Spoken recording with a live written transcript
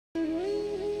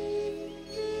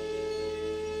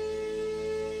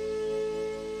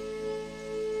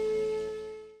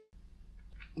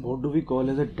What do we call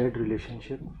as a dead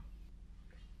relationship?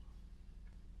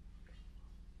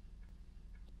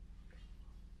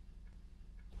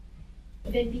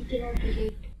 When we cannot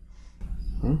relate.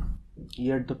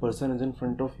 Yet the person is in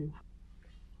front of you.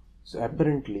 So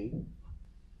apparently,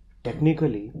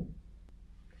 technically,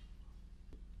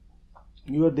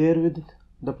 you are there with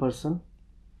the person,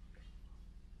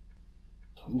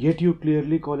 yet you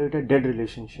clearly call it a dead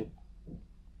relationship.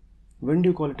 When do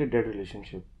you call it a dead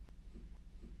relationship?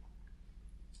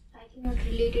 I cannot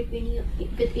relate it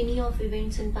with any of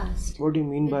events in past. What do you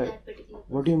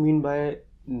mean by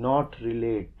not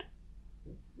relate?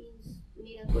 Means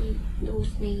मेरा कोई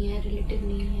दोस्त नहीं है, relative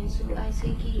नहीं है, so I say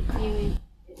कि ये.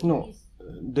 No,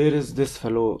 there is this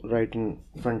fellow right in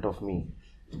front of me,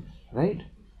 right?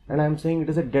 And I am saying it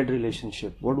is a dead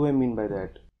relationship. What do I mean by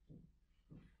that?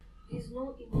 There is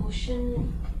no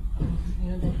emotion,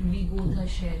 that we both are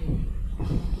sharing.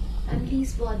 I'm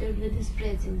least bothered with his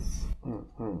presence.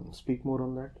 Speak more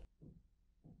on that.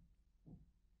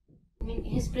 I mean,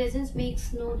 his presence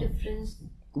makes no difference.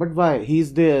 But why?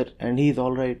 He's there and he's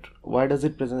all right. Why does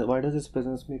his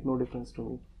presence make no difference to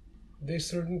me? There's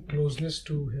certain closeness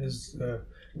to his.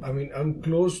 I'm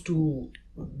close to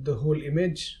the whole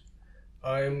image.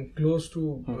 I am close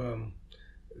to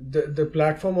the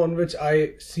platform on which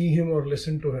I see him or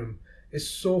listen to him is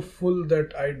so full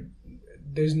that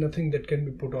there's nothing that can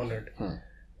be put on it.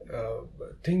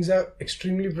 Things are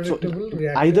extremely predictable.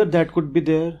 So either that could be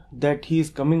there, that he is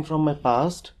coming from my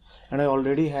past and I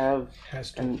already have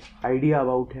an idea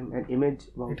about him, an image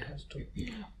about him. Has to.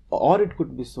 Or it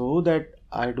could be so that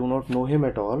I do not know him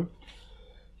at all,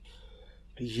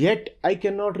 yet I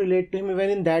cannot relate to him. Even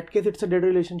in that case, it's a dead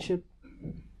relationship.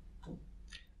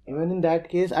 Even in that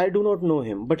case, I do not know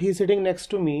him, but he is sitting next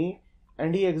to me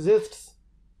and he exists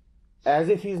as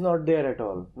if he is not there at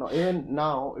all. Even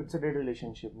now, it's a dead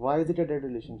relationship. Why is it a dead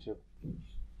relationship?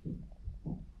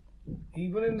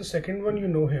 Even in the second one, you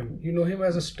know him. You know him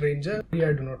as a stranger. I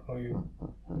do not know you.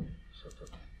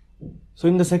 So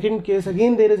in the second case,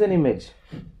 again there is an image.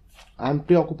 I am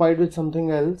preoccupied with something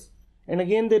else, and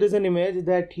again there is an image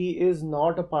that he is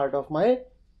not a part of my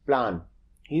plan.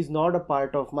 He is not a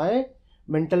part of my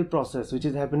mental process which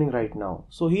is happening right now.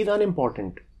 So he is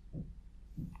unimportant.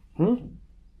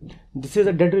 This is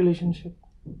a dead relationship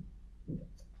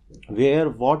where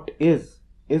what is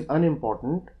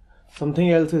unimportant,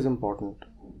 something else is important.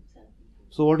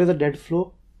 So what is a dead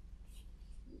flow?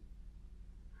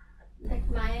 That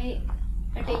my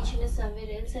attention is somewhere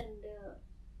else and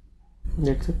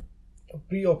That's it. A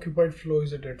preoccupied flow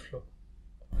is a dead flow.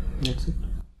 That's it.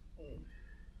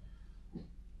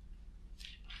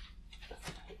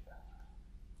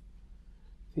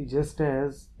 See, just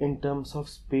as in terms of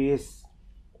space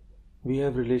we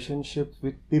have relationship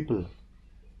with people,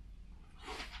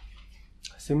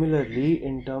 similarly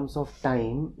in terms of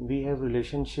time we have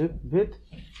relationship with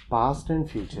past and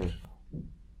future.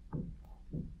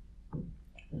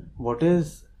 What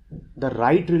is the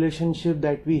right relationship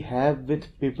that we have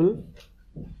with people?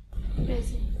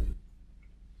 present.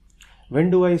 When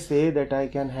do I say that I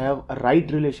can have a right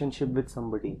relationship with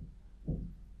somebody?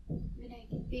 When I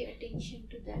can pay attention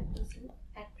to that person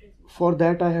at present. For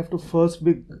that I have to first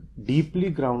be deeply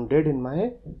grounded in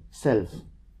myself.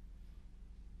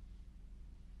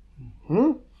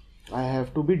 I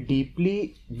have to be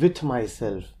deeply with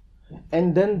myself,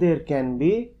 and then there can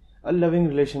be a loving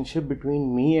relationship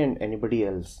between me and anybody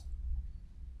else.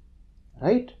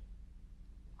 Right?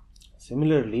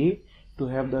 Similarly, to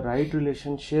have the right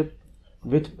relationship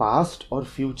with past or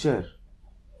future,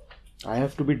 I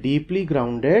have to be deeply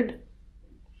grounded.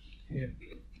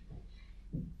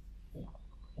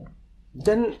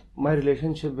 Then my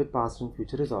relationship with past and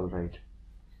future is all right.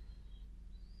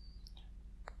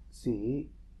 See,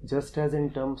 just as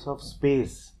in terms of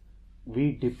space,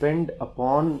 we depend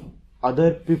upon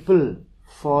other people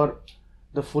for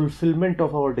the fulfillment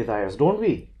of our desires, don't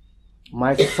we?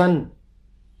 My son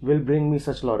will bring me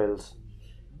such laurels.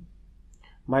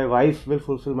 My wife will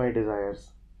fulfill my desires.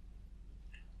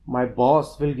 My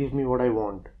boss will give me what I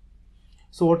want.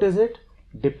 So what is it?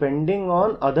 Depending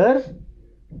on other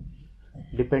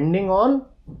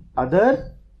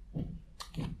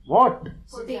what?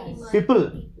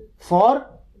 People for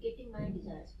Getting my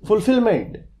desires.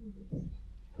 fulfillment.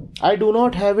 I do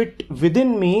not have it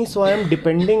within me, so I am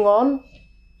depending on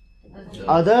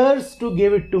others to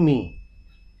give it to me.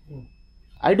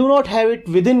 I do not have it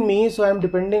within me, so I am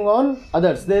depending on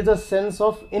others. There is a sense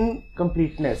of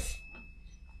incompleteness,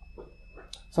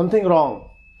 something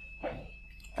wrong,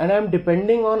 and I am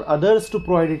depending on others to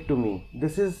provide it to me.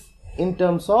 This is in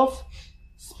terms of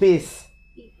space,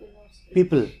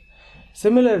 people.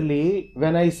 Similarly,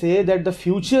 when I say that the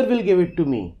future will give it to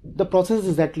me, the process is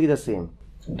exactly the same.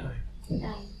 Time.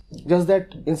 Just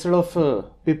that instead of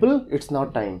people, it's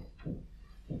not time.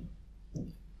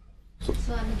 So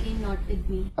I'm again not with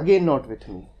me. Again, not with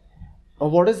me.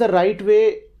 What is the right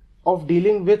way of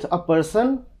dealing with a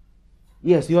person?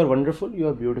 Yes, you are wonderful, you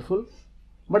are beautiful,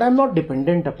 but I'm not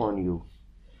dependent upon you.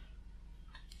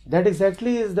 That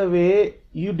exactly is the way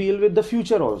you deal with the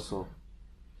future also.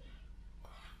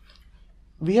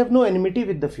 We have no enmity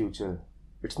with the future.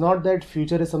 It's not that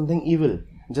future is something evil.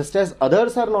 Just as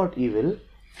others are not evil,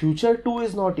 future too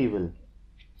is not evil.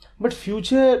 But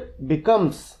future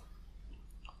becomes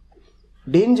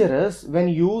dangerous when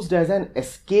used as an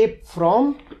escape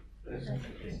from.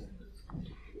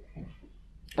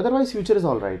 Otherwise, future is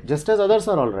alright. Just as others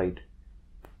are alright.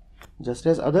 Just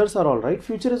as others are alright,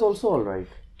 future is also alright.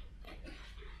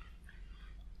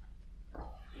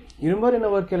 You remember in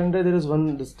our calendar there is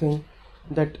this thing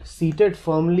that seated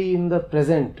firmly in the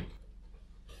present.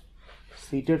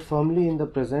 Seated firmly in the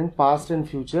present, past and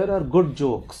future are good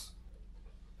jokes.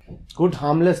 Good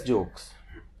harmless jokes.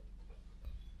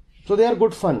 So they are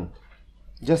good fun.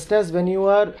 Just as when you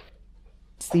are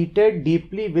seated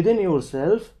deeply within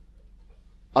yourself,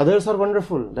 others are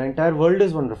wonderful. The entire world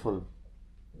is wonderful.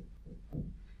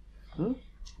 Like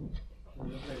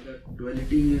that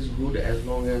duality is good as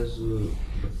long as the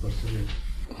person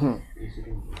is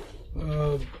sitting good.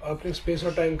 आपने space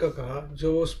और time का कहा,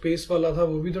 जो वो space वाला था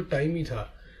वो भी तो टाइम ही था.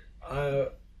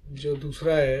 जो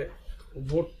दूसरा है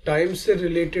वो टाइम से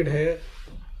रिलेटेड है.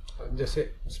 जैसे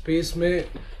स्पेस में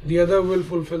the other will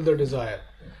fulfill the desire.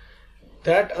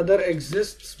 That other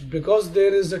exists because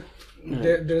there is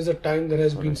a time that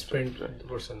has been spent with the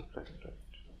person.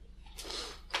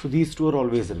 So these two are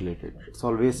always related. It's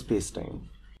always space-time.